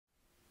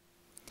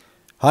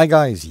Hi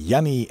guys,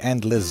 Yanni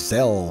and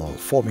Lizelle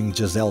forming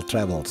Giselle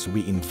Travels.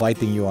 We're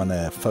inviting you on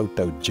a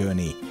photo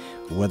journey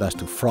with us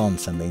to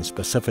France and then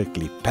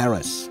specifically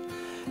Paris.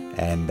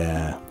 And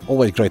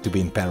always great to be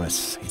in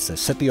Paris. It's a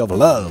city of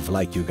love,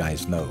 like you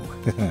guys know.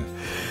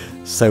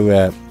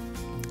 So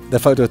the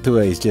photo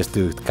tour is just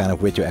to kind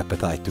of whet your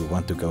appetite to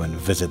want to go and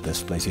visit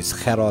this place.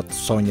 It's Gerard,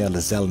 Sonia,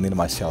 Lizelle, and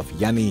myself,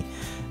 Yanni,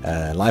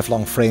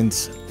 lifelong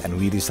friends, and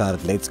we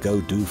decided let's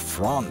go do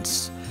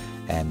France.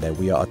 And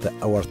we are at the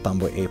Our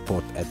Tambo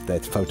airport at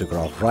that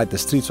photograph. Right, the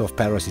streets of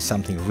Paris is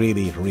something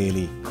really,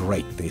 really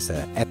great. There's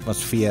an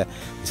atmosphere,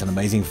 there's an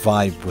amazing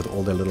vibe with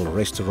all the little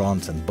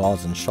restaurants and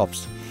bars and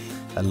shops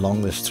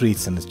along the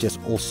streets, and it's just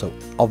also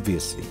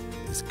obviously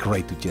it's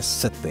great to just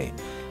sit there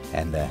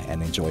and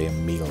enjoy a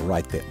meal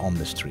right there on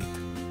the street.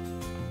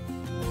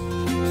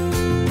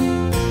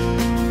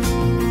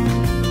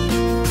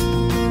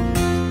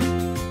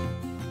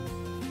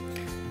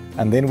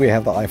 And then we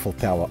have the Eiffel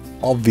Tower,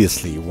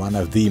 obviously one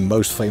of the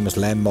most famous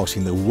landmarks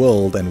in the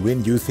world, and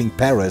when you think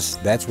Paris,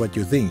 that's what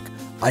you think,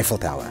 Eiffel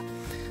Tower.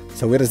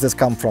 So where does this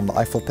come from? The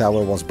Eiffel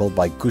Tower was built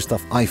by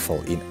Gustave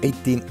Eiffel in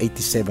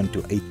 1887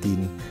 to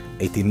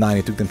 1889.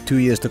 It took them 2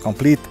 years to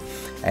complete,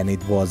 and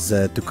it was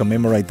to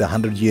commemorate the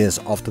 100 years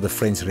after the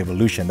French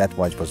Revolution. That's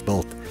why it was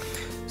built.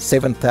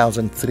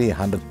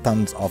 7,300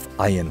 tons of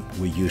iron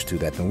were used to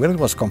that, and when it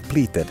was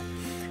completed,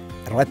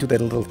 right to that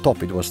little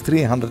top, it was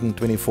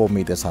 324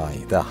 meters high,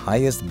 the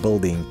highest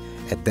building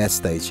at that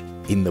stage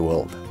in the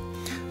world.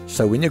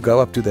 So when you go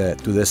up to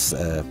this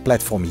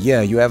platform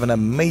here, you have an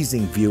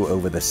amazing view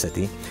over the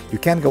city. You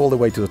can go all the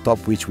way to the top,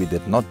 which we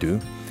did not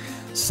do.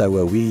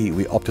 So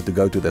we opted to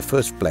go to the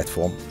first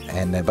platform,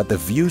 and but the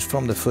views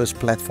from the first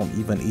platform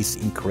even is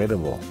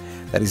incredible.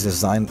 That is the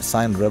Seine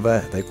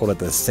River, they call it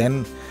the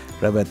Seine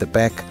River at the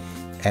back.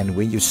 And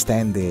when you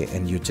stand there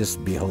and you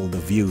just behold the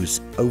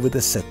views over the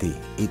city,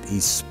 it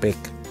is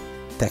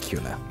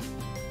spectacular.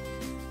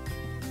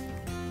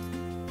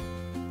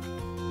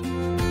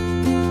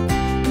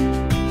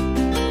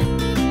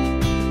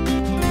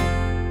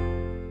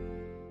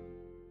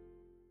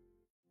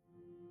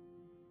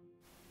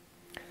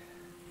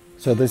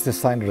 So this is the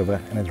Seine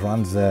River, and it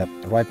runs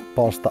right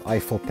past the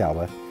Eiffel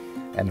Tower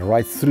and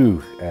right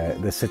through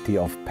the city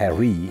of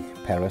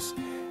Paris.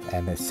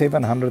 And it's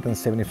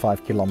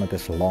 775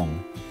 kilometers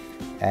long,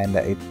 and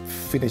it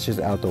finishes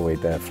out, or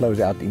it flows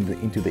out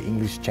into the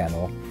English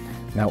Channel.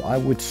 Now I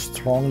would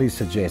strongly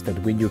suggest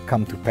that when you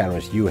come to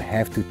Paris, you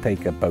have to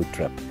take a boat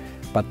trip,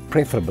 but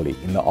preferably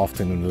in the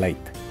afternoon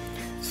late,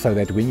 so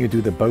that when you do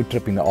the boat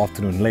trip in the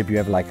afternoon late, you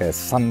have like a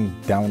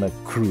sundowner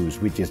cruise,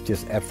 which is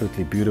just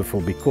absolutely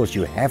beautiful, because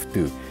you have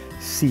to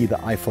see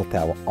the Eiffel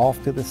Tower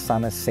after the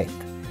sun has set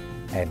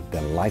and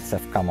the lights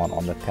have come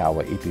on the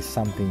tower. It is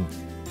something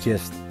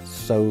just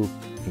so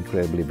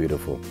incredibly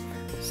beautiful.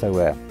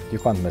 So you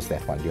can't miss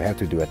that one. You have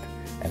to do it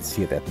and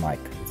see it at night.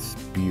 It's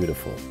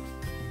beautiful.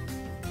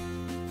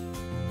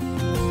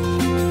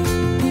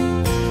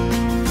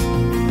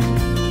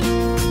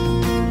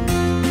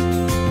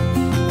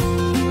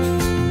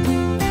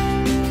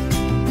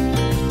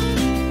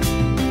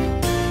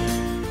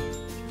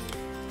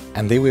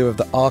 And then we have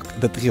the Arc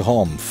de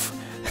Triomphe,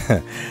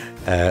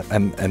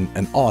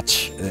 an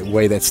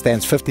archway that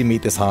stands 50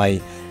 meters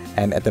high.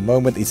 And at the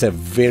moment it's a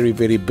very,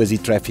 very busy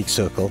traffic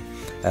circle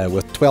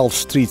with 12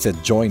 streets that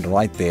join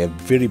right there.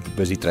 Very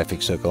busy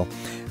traffic circle.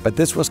 But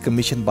this was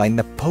commissioned by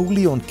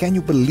Napoleon. Can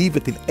you believe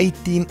it? In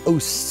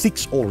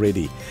 1806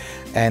 already.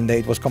 And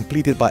it was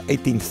completed by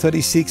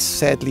 1836.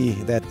 Sadly,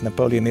 that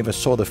Napoleon never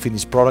saw the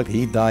finished product.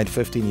 He died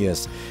 15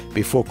 years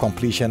before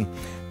completion.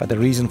 But the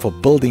reason for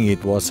building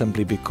it was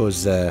simply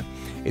because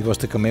it was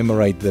to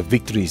commemorate the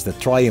victories, the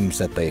triumphs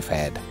that they've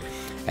had.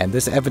 And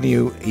this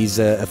avenue is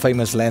a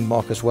famous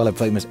landmark as well, a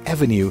famous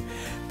avenue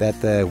that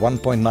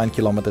 1.9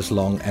 kilometers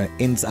long and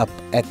ends up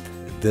at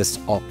this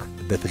Arc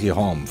de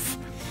Triomphe.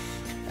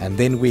 And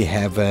then we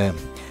have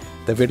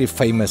the very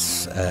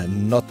famous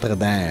Notre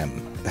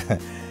Dame.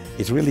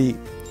 It's really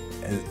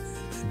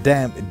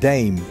dame.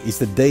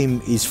 The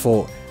dame is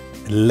for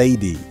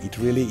lady. It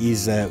really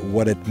is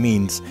what it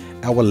means.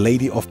 Our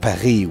Lady of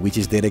Paris, which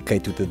is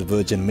dedicated to the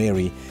Virgin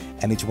Mary,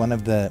 and it's one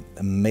of the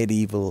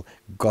medieval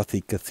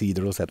Gothic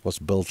cathedrals that was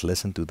built.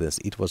 Listen to this.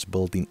 It was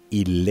built in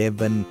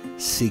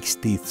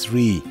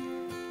 1163.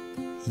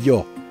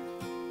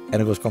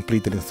 And it was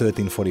completed in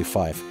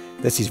 1345.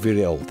 This is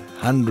very old,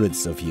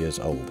 hundreds of years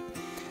old.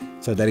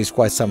 So that is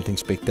quite something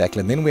spectacular.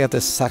 And then we have the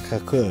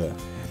Sacré-Cœur,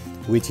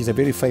 which is a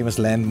very famous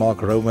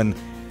landmark, Roman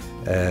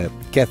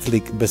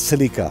Catholic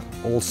Basilica,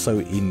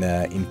 also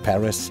in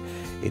Paris.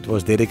 It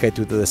was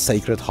dedicated to the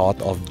Sacred Heart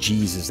of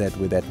Jesus. That's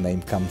where that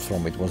name comes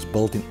from. It was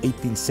built in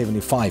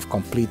 1875,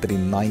 completed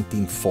in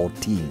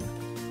 1914.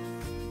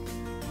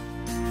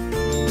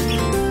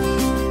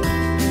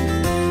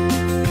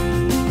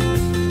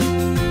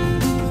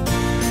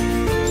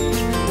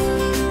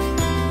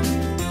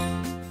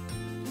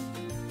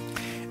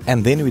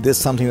 And then we did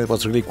something that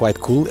was really quite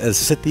cool, a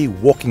city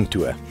walking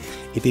tour.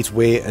 It is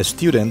where a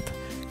student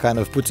kind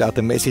of puts out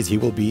a message. He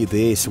will be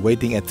there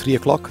waiting at 3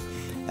 o'clock,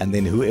 and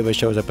then whoever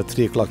shows up at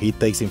 3 o'clock, he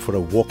takes him for a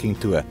walking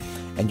tour.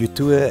 And you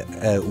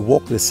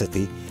walk the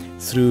city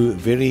through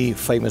very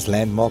famous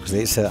landmarks.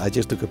 I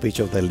just took a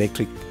picture of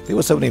there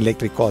were so many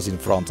electric cars in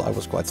France, I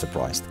was quite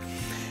surprised.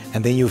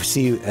 And then you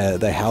see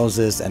the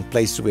houses and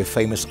places where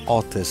famous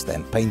artists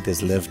and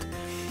painters lived.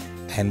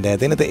 And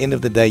then at the end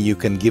of the day, you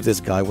can give this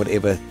guy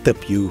whatever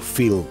tip you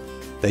feel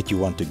that you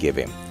want to give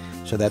him.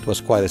 So that was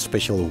quite a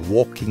special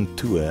walking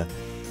tour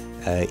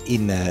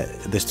in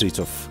the streets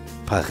of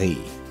Paris.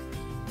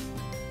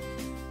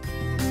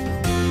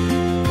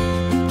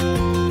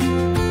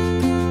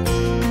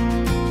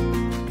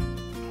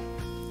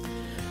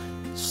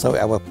 So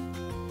our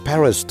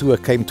Paris tour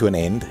came to an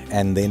end,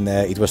 and then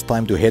it was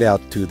time to head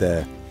out to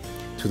the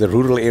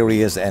rural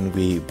areas, and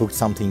we booked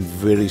something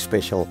very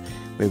special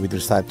where we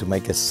decided to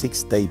make a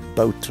 6-day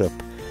boat trip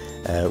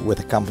with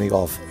a company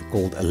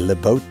called Le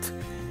Boat,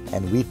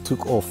 and we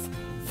took off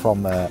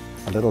from a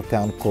little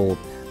town called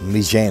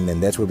Migen,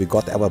 and that's where we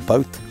got our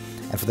boat.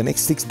 And for the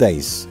next 6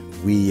 days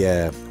we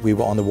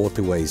were on the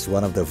waterways,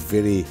 one of the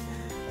very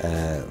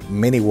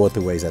many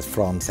waterways that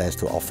France has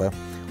to offer.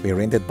 We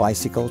rented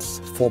bicycles,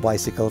 4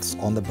 bicycles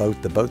on the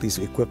boat. The boat is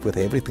equipped with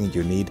everything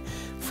you need,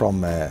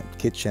 from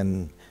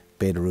kitchen,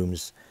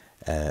 bedrooms.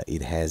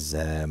 It has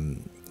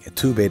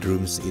 2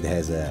 bedrooms. It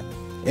has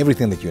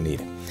everything that you need.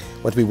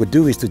 What we would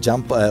do is to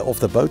jump off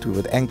the boat. We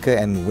would anchor,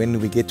 and when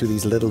we get to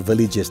these little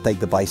villages, take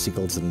the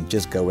bicycles and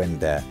just go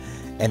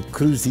and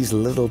cruise these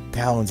little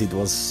towns. It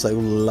was so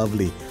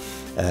lovely.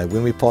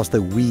 When we passed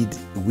the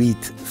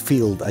wheat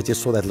field, I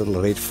just saw that little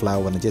red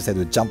flower, and I just had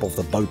to jump off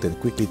the boat and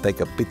quickly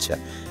take a picture.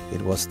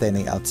 It was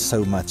standing out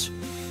so much.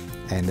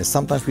 And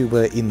sometimes we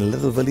were in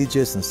little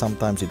villages, and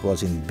sometimes it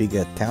was in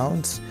bigger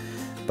towns,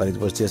 but it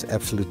was just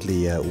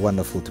absolutely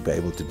wonderful to be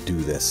able to do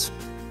this.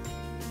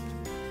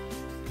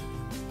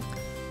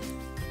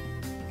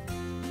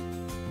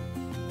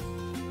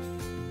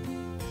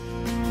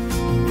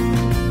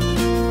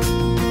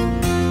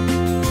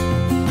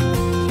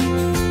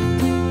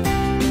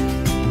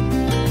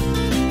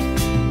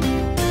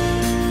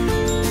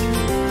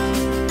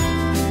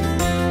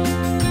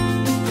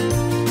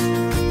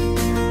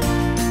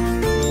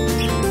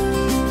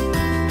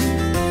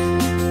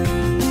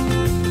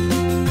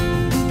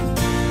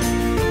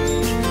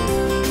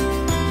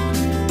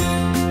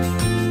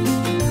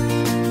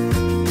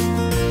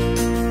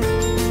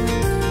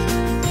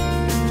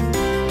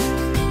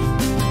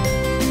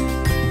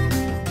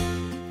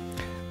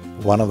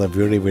 One of the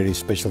very, very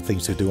special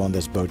things to do on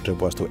this boat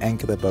trip was to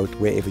anchor the boat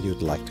wherever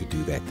you'd like to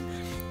do that.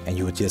 And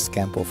you would just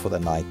camp off for the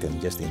night and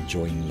just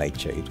enjoy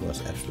nature. It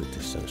was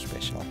absolutely so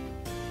special.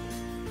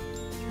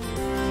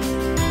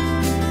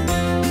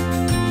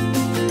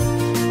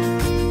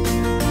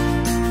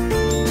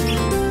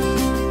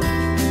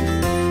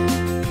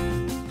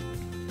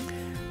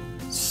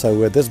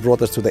 So this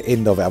brought us to the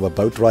end of our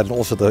boat ride, and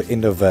also the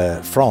end of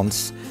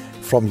France.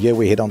 From here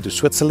we head on to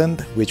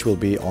Switzerland, which will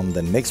be on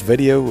the next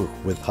video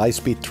with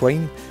high-speed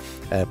train.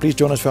 Please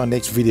join us for our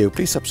next video.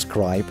 Please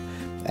subscribe,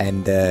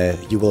 and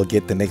you will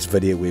get the next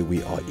video where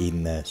we are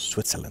in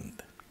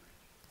Switzerland.